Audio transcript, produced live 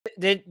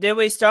Did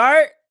we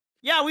start?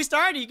 Yeah, we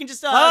started. You can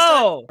just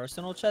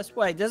personal chest.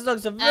 Wait, this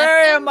looks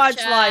very much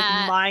like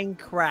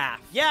Minecraft.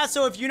 Yeah,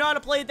 so if you know how to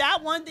play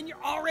that one, then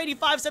you're already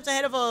 5 steps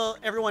ahead of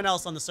everyone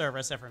else on the server,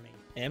 except for me.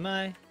 Am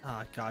I?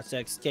 Oh gosh, the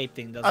escape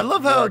thing doesn't. I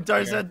love how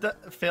Darzeth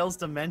Darzeth fails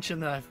to mention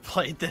that I've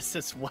played this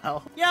as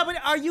well. Yeah, but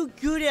are you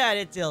good at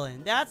it,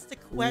 Dylan? That's the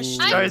question.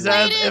 I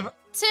played it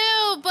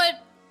too,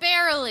 but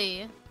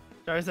barely.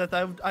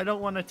 Darzeth, I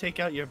don't want to take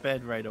out your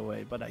bed right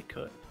away, but I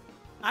could.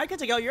 I could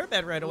take out your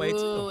bed right away,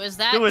 too. Is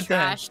that Do it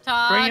trash then.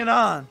 talk? Bring it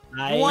on.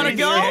 You want to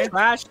go?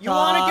 Trash talk. You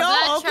want to go?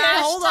 Is that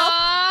Okay, hold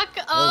up.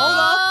 talk? Hold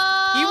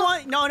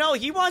up.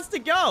 He wants to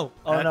go.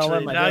 Oh, Actually, no,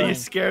 what am I now doing? you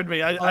scared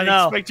me. I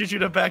no. expected you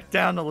to back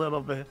down a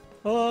little bit.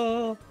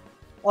 Oh,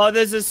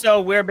 this is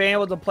so weird being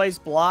able to place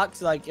blocks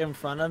like in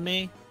front of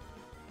me.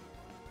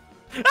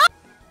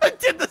 I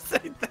did the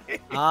same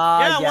thing.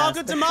 Yeah, yes,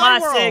 welcome to my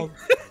world.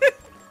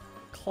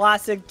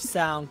 Classic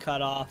sound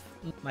cut off.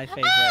 My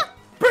favorite.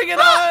 Bring it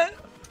on.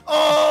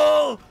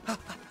 Oh.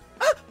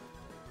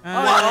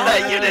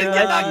 What? You didn't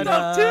get knocked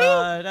up too?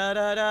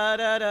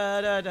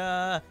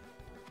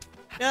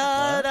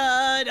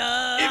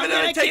 Even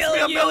if it takes me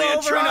a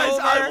million tries,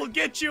 I will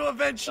get you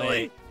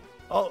eventually.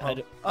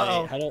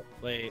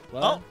 Wait,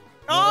 what?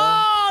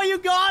 Oh, you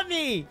got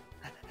me.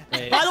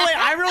 Wait. By the way,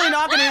 I'm really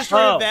not going to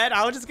destroy a bed.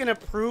 I was just going to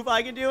prove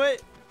I can do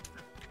it.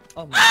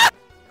 Oh my.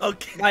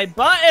 Okay. My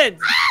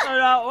buttons are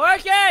not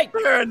working.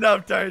 Fair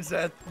enough,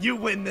 Darzeth. You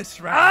win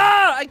this round.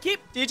 I keep.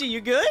 Digi,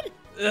 you good?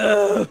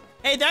 Ugh.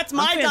 Hey, that's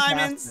my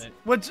diamonds.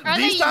 Are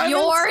they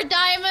your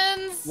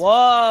diamonds?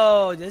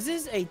 Whoa, this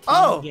is a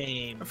team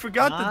game. I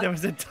forgot that there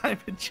was a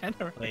diamond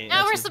generator. Wait,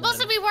 Yeah, we're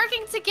supposed to be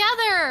working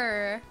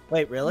together.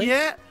 Wait, really?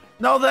 Yeah.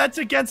 No, that's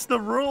against the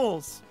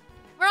rules.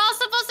 We're all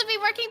supposed to be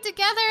working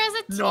together as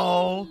a team.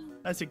 No,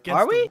 that's against.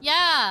 Are we?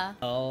 Yeah.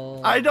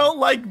 Oh. I don't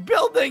like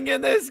building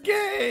in this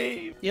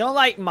game. You don't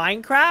like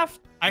Minecraft?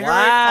 I heard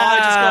Odd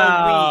just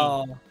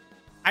go wee.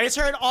 I just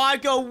heard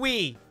Odd go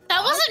wee.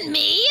 That wasn't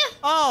me.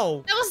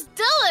 Oh. That was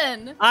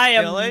Dylan. I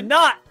am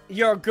not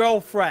your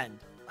girlfriend.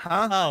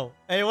 Huh? Oh,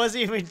 it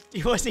wasn't even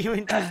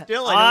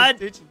Dylan.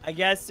 Odd. I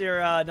guess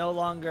you're no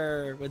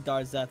longer with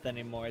Darzeth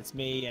anymore. It's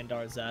me and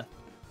Darzeth.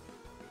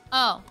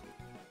 Oh.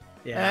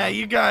 Yeah. Hey,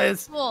 you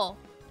guys. Cool.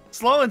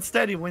 Slow and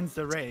steady wins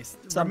the race.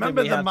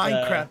 Remember the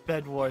Minecraft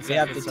Bed Wars We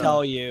have to episode.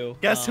 tell you.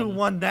 Guess who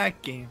won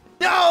that game?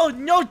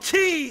 No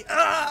tea.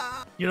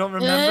 You don't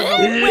remember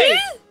the Wait.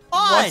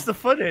 What's the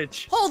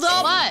footage? Hold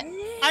up. What?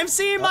 I'm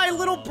seeing my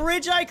little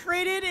bridge I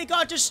created. It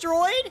got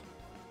destroyed.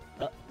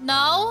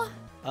 No.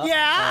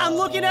 Yeah, I'm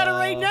looking at it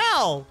right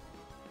now.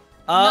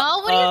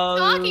 No, what are you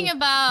talking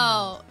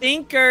about?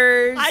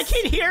 Thinkers. I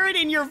can hear it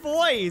in your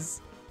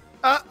voice.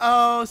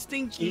 Uh-oh,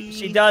 Stinky.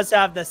 She does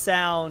have the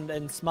sound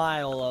and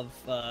smile of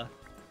a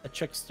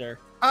trickster.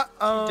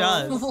 Uh-oh. She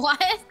does.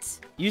 What?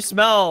 You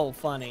smell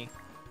funny,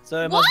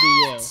 so it must be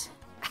you.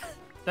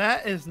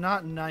 That is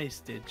not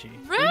nice, Digi.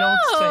 Rude. We don't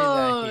say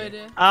that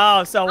here.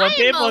 Oh, so when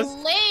people... I'm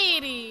a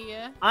lady.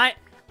 I'm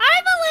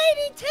a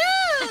lady too.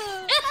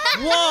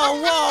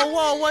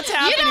 Whoa, what's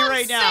happening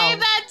right now? You don't say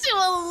that to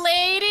a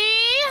lady.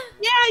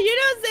 Yeah, you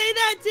don't say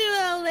that to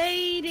a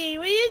lady.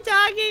 What are you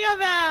talking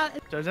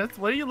about? Darzeth,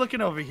 what are you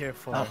looking over here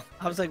for? Oh,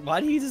 I was like,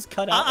 why do you just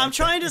cut out? I'm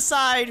trying to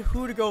decide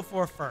who to go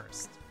for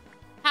first.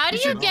 How do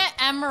you get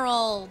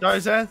emerald?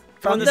 Darzeth?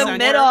 From the center?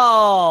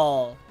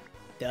 middle.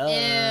 Duh.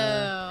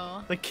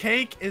 Ew. The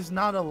cake is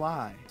not a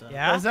lie.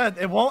 Yeah? Darzeth,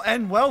 it won't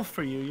end well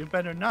for you. You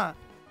better not.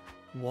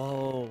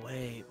 Whoa,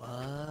 wait,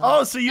 what?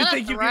 Oh, so you Is that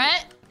think a you can...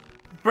 threat?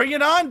 Bring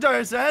it on,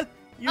 Darzeth.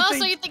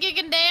 So you think you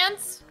can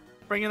dance?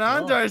 Bring it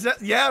on, Darzeth.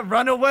 Yeah,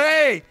 run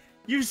away.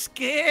 You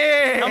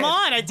scared. Come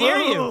on, I dare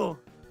you.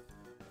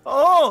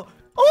 Oh.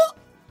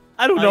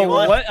 I don't know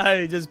what? what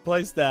I just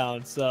placed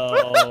down, so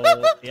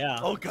yeah.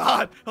 Oh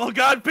God,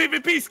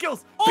 PvP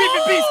skills.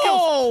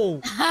 Oh,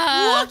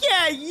 look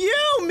at you,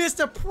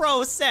 Mr.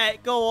 Pro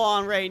Set, go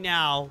on right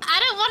now. I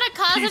don't want to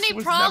cause Peace any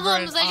was never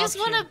problems. an I just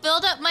want to option.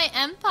 build up my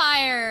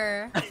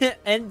empire.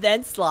 And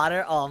then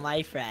slaughter all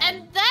my friends.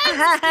 And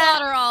then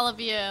slaughter all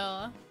of you.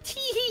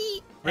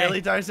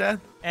 Really, Darzeth?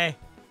 Hey.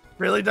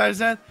 Really,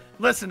 Darzeth?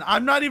 Listen,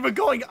 I'm not even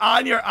going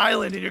on your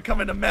island and you're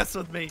coming to mess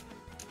with me.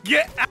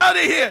 Get out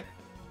of here!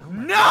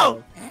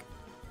 No!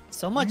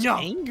 So much No.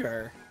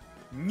 anger.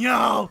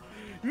 No!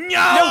 No!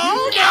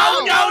 No, No!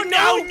 no,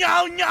 No!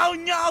 no. No!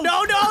 No!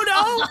 No!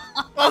 No.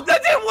 Oh,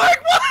 that didn't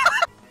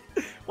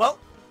work! Well,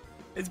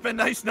 it's been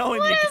nice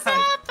knowing you What is guys.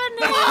 happening?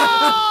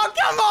 Oh,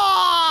 come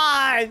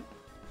on.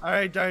 All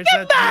right, Darzeth, you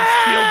sealed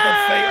the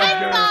fate of I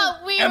your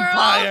thought we were all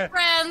empire.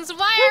 friends.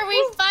 Why are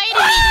we fighting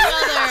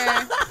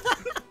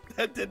each other?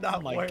 That did not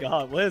Oh my work.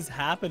 god, what is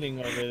happening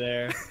over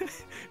there?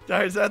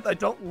 Darzeth, I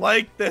don't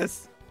like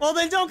this. Well,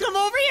 then don't come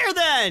over here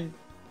then.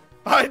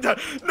 I don't.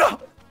 No!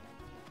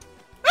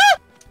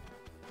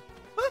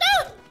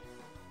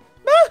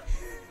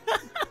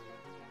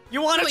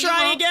 You want to What,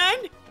 try you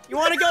again? You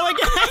want to go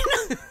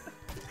again?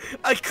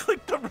 I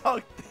clicked the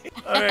wrong thing.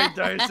 All right,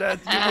 Darzeth,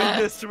 you win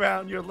this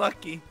round. You're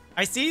lucky.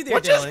 I see you there,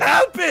 What Dylan. just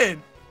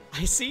happened?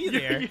 I see you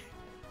there.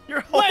 Your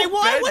whole Wait,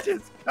 what? bed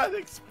just got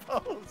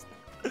exposed.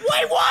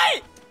 Wait,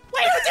 what?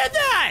 Wait, who did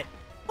that?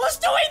 Who's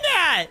doing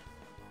that?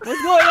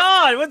 What's going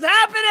on? What's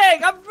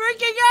happening? I'm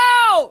freaking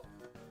out.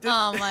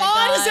 Oh my Oh,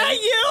 god. is that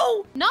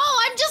you? No,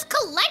 I'm just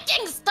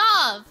collecting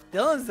stuff.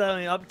 Dylan's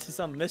up to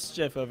some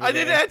mischief over there. I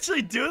didn't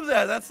actually do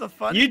that. That's the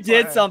fun You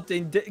did part.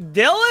 something.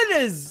 Dylan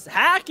is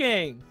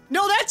hacking.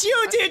 No, that's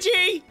you,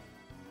 Digi.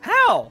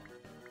 How?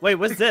 Wait,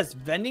 what's this?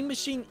 Vending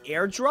machine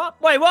airdrop?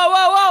 Wait,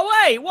 whoa,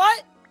 wait,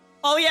 what?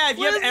 Oh yeah, if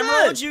you What have is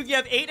emeralds, this? you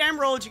have 8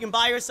 emeralds. You can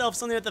buy yourself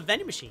something at the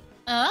vending machine.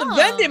 Oh. The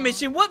vending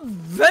machine? What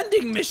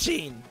vending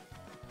machine?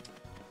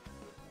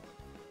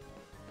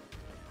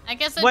 I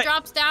guess it Wait.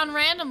 drops down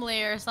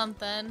randomly or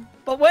something.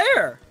 But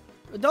where?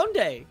 Don't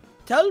they?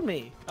 Tell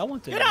me. I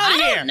want to Get know. out of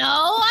I here. don't know.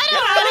 I Get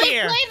don't know outta how to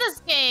here. play this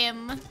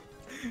game.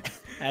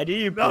 How do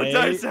you No, play?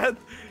 Darzeth,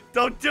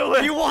 don't do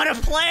it. You want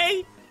to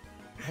play?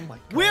 Oh my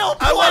god. We'll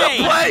play. I want to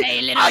play.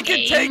 Play, little I can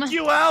game. take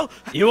you out.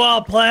 You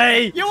wanna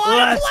play? You wanna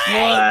Let's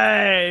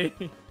play?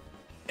 play.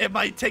 It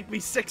might take me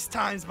 6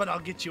 times, but I'll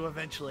get you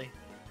eventually.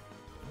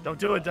 Don't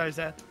do it,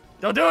 Darzeth.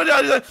 Don't do it,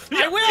 Darzeth.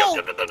 I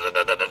will.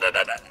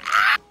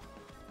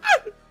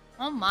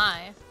 Oh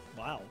my.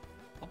 Wow.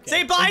 Okay.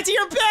 Say bye to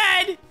your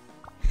bed.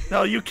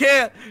 No, you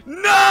can't.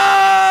 No!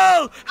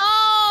 Oh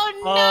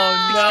no.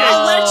 Oh no.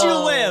 I'll let you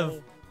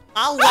live.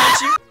 I'll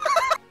let you.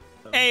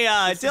 Hey,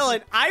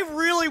 Dylan, I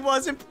really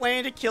wasn't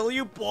planning to kill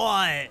you,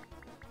 but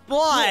You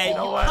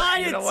know what?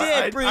 kind You know of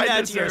what? did bring I that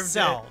to deserved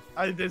yourself. it.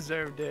 I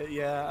deserved it.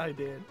 Yeah, I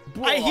did.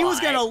 He was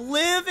gonna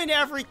live and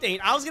everything.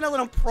 I was gonna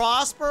let him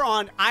prosper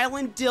on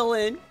Island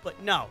Dylan,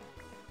 but no.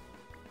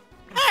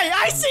 Hey,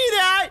 I see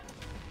that.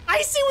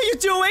 I see what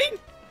you're doing.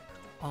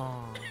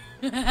 Oh.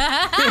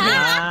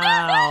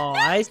 Wow,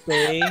 I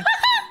see.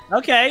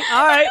 Okay,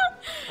 all right.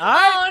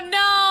 Oh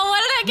no.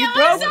 What did I You get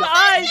broke myself the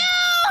ice.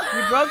 into?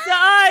 You broke the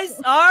ice.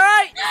 All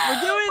right,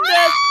 we're doing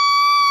this.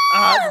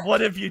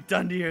 What have you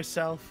done to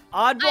yourself?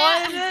 Odd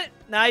wanted it.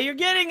 Now you're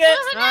getting it. It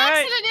was an All right.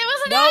 accident. It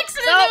was an Nope,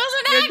 accident. nope, It was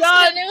an you're accident.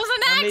 done. It was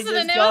an Let me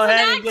accident. just It go was an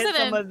ahead and get some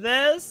accident. of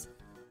this.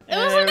 It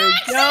was There an we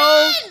accident.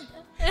 go.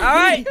 All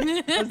right,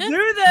 let's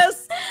do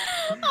this.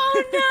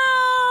 Oh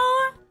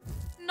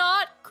no!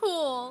 Not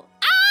cool.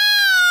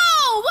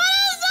 Ow! What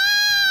is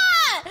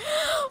that?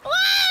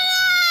 What is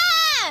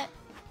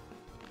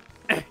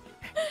that?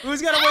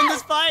 Who's gonna win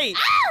this fight?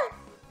 Ow!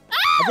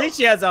 I think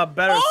she has a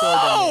better sword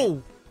than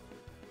me.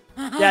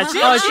 Oh! Yeah, she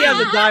has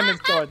a diamond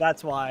sword.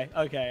 That's why.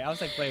 Okay, I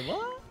was like, wait,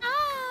 what?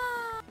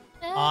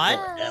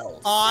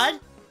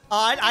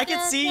 Odd, I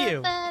can see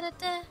you. I'm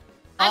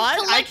I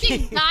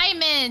collecting can't-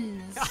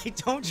 diamonds. I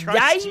don't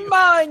trust you.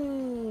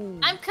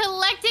 Diamond. I'm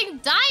collecting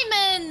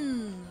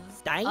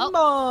diamonds.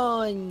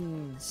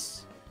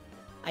 Diamonds.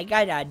 I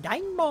got a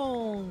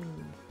diamond.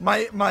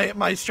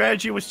 My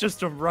strategy was just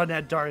to run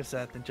at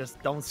Darzeth and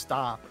just don't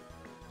stop.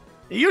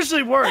 It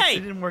usually works. Hey,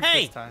 It didn't work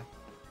hey. this time.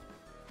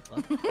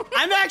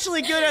 I'm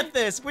actually good at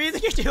this. What do you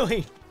think you're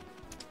doing?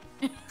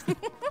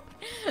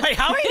 Wait,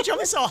 how are you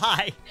jumping so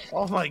high?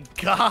 Oh my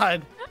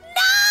god.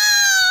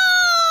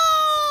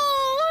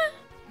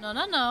 No! No,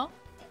 no, no.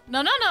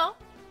 No, no, no.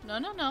 No,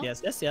 no, no.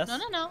 Yes, yes, yes. No,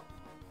 no, no.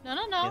 No,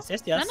 no, no. Yes,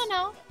 yes, yes. No, no,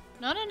 no.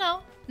 No, no,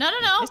 no. No, no,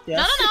 no. Yes, yes,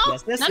 No, no, no.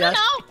 yes, yes, No, no, yes.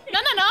 no. No,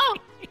 no, no.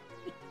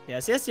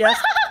 Yes, yes, yes.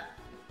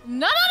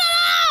 No, no, no,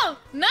 no.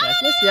 No, Yes,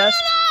 no, yes, no, yes.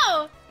 no,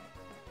 no.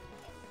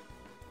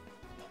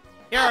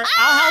 Here,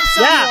 I'll help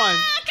Yeah. someone.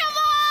 Ah, come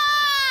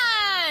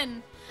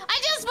on! I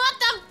just want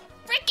the I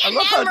freaking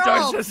love how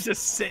emerald. Darzeth's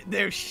just sitting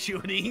there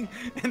shooting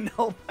and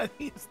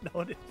nobody's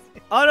noticing.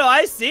 Oh no,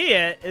 I see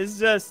it. It's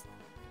just.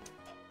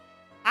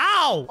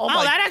 Ow! Oh Oh,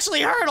 my- that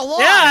actually hurt a lot.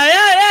 Yeah.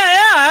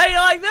 How you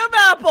like them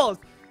apples?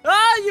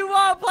 Ah, you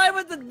want to play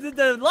with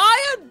the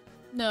lion?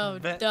 No,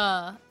 Ve-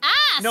 duh.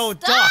 Ah, No,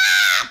 stop!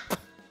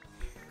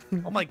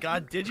 Oh my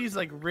god, Digi's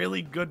like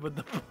really good with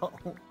the bow.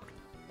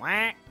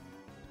 Whack.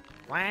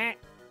 Whack.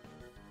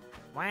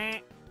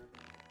 Whack.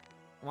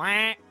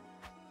 Whack.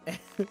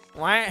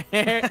 Whack.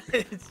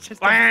 It's just a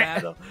Quack.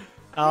 battle.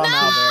 Oh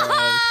no,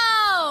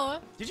 No!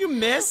 Did you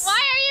miss? Why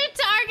are you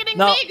targeting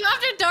No. me? Go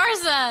after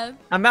Darzeth.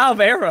 I'm out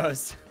of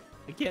arrows.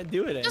 I can't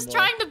do it anymore. Just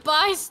trying to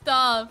buy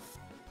stuff.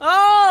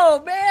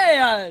 Oh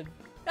man,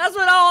 that's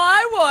what all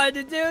I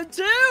wanted to do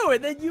too,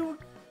 and then you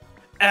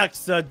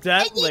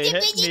accidentally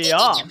hit me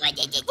off.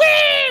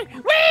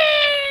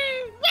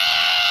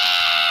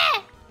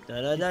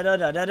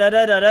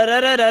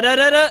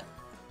 Da-da-da-da-da-da-da-da-da-da-da-da-da.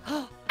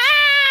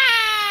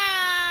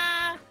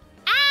 Ah!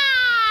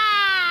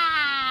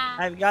 Ah!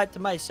 I've got to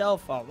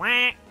myself a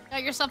whack.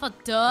 Got yourself a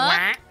duck?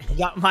 I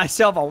got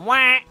myself a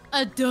whack.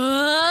 A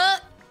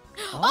duck?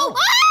 Oh, no!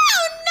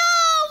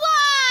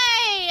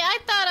 Why? I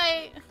thought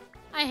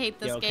I hate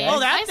this You okay? game. Oh,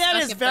 I that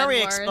suck is at very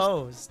Bed Wars.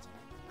 exposed.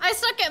 I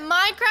suck at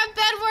Minecraft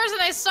Bed Wars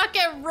and I suck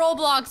at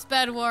Roblox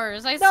Bed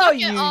Wars. I No, suck at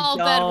you all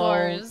Bed don't.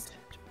 Wars.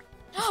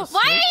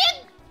 Why are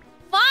you?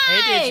 Why?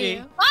 Hey,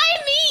 Digi. Why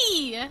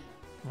me?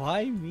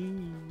 Why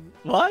me?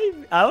 Why?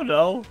 I don't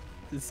know.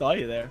 Just saw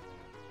you there.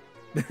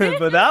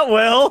 But that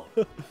will.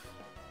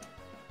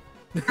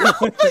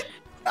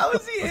 How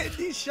is he hitting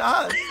these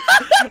shots?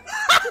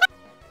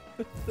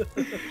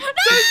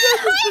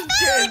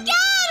 God,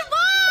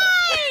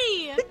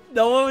 why?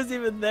 No one was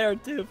even there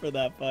too for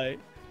that fight.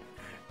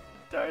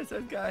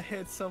 Darzeth got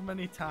hit so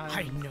many times.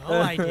 I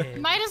know I did.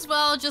 Might as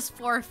well just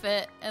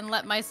forfeit and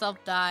let myself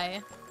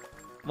die.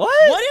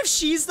 What? What if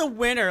she's the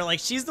winner? Like,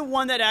 she's the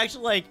one that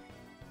actually, like,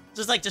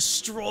 just, like,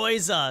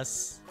 destroys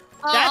us.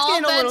 Oh, That's all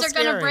getting a little beds are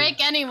gonna scary.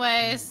 break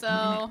anyway,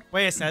 so.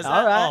 Wait, it says that?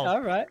 All right, Oh.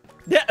 all right.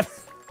 Yeah.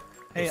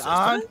 Hey, It's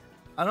On,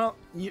 I don't.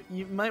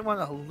 You might want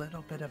a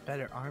little bit of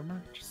better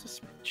armor, just a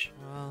smidge.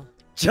 Well,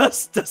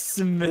 Just a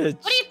smidge.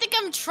 What do you think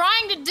I'm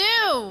trying to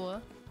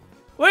do?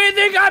 What do you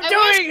think I'm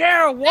doing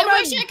here, woman?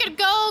 I wish I could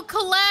go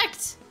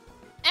collect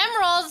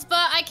emeralds,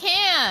 but I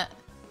can't.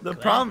 The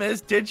problem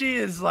is, Digi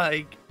is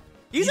like.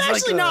 he's like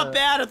actually not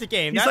bad at the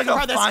game. He's That's like the a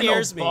part that final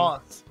scares me.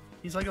 boss.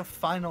 He's like a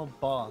final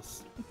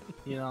boss.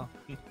 You know.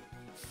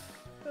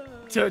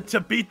 To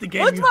beat the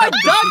game. What's you my have to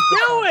duck beat the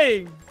boss.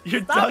 doing?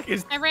 Your Stop. duck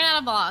is I ran out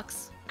of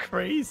blocks.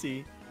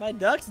 crazy. My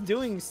duck's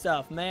doing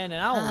stuff, man,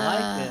 and I don't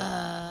like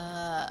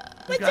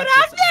it. You But got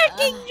I'm this.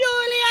 thinking,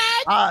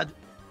 Julian! Odd.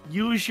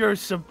 Use your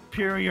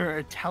superior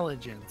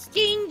intelligence.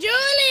 King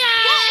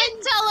Julian! What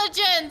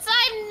intelligence?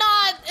 I'm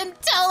not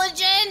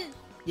intelligent.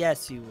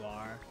 Yes, you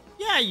are.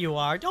 Yeah, you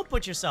are. Don't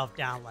put yourself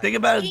down like Think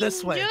about it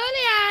this way.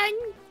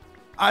 Julian!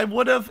 I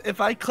would have,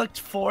 if I clicked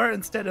 4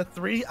 instead of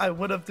 3, I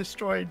would have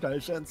destroyed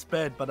Darzeth's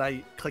bed, but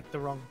I clicked the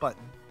wrong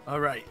button.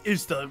 Alright,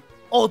 it's the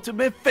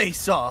ultimate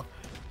face-off.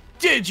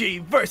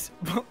 Digi versus...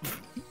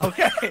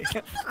 Okay.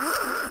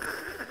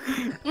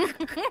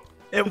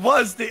 It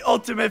was the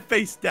ultimate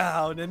face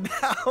down, and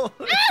now...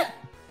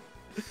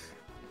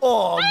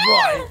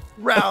 Alright,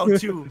 round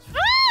 2.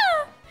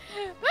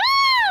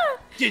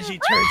 Digi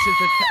turns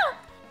into...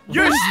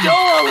 You're still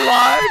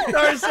alive,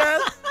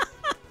 Darzeth?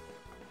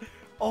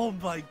 Oh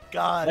my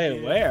god. Hey,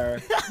 dude. where?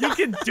 You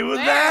can do Where?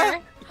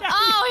 that?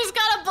 Oh, he's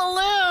got a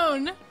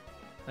balloon.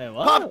 Hey,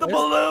 what? Pop the Where's-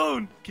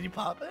 balloon! Can you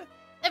pop it?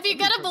 If you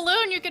get a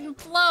balloon, you can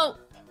float.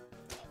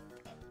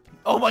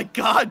 Oh my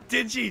god,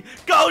 Digi!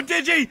 Go,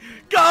 Digi!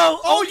 Go!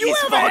 Oh, you he's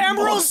have found an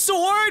emerald more.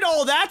 sword?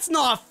 Oh, that's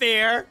not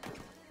fair.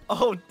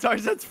 Oh,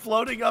 Darzeth's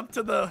floating up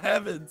to the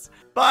heavens.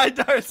 Bye,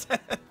 Darzeth.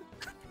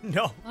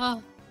 No.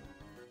 Oh.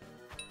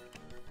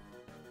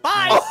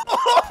 Bye.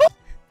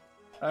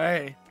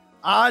 Alright.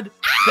 Odd.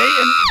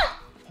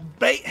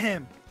 Bait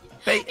him.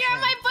 Bait You're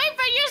him. my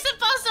boyfriend. You're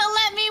supposed to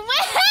let me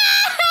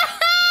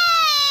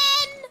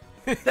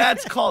win.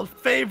 That's called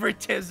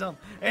favoritism.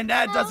 And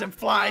that doesn't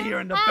fly here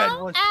in the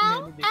Bedwars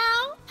community.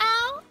 Ow,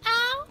 ow,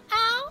 ow,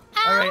 ow,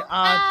 Alright,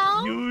 Odd.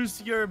 ow.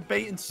 Use your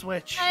bait and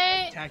switch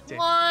I tactic.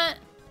 want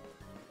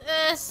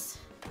this.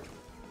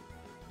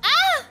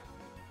 Ah!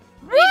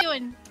 What are you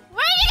doing?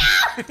 Where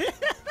are you go?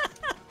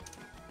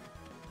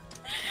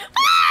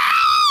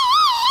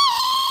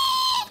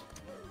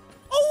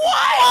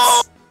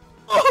 What?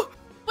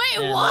 Wait,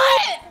 Yeah.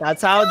 what?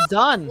 That's how it's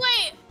done.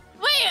 Wait,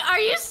 are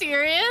you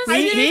serious?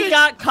 He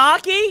got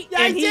cocky Yeah,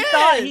 I and he did.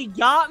 thought he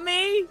got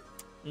me.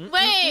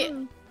 Wait.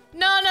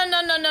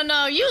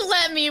 No. You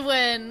let me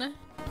win.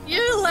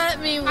 You let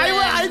me win.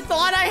 I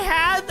thought I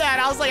had that.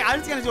 I was like, I'm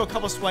just gonna do a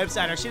couple swipes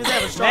at her. She doesn't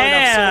have a strong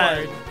Man.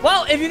 enough sword.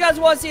 Well, if you guys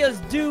want to see us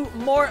do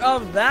more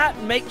of that,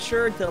 make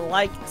sure to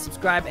like,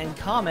 subscribe, and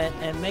comment,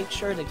 and make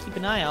sure to keep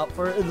an eye out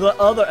for the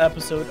other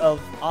episode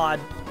of Odd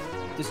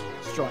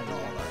destroying all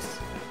of us.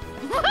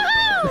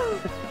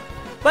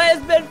 But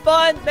it's been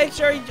fun. Make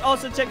sure you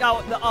also check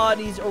out the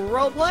Oddities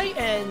Roleplay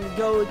and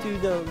go to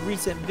the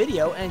recent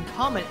video and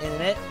comment in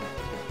it.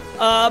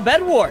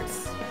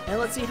 Bedwars. And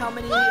let's see how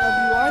many of you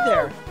are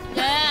there.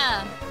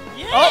 Yeah.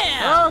 Yeah.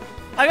 Oh,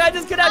 I got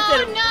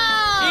disconnected.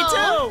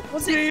 Oh no. Me too.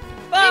 We'll see.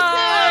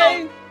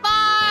 Bye.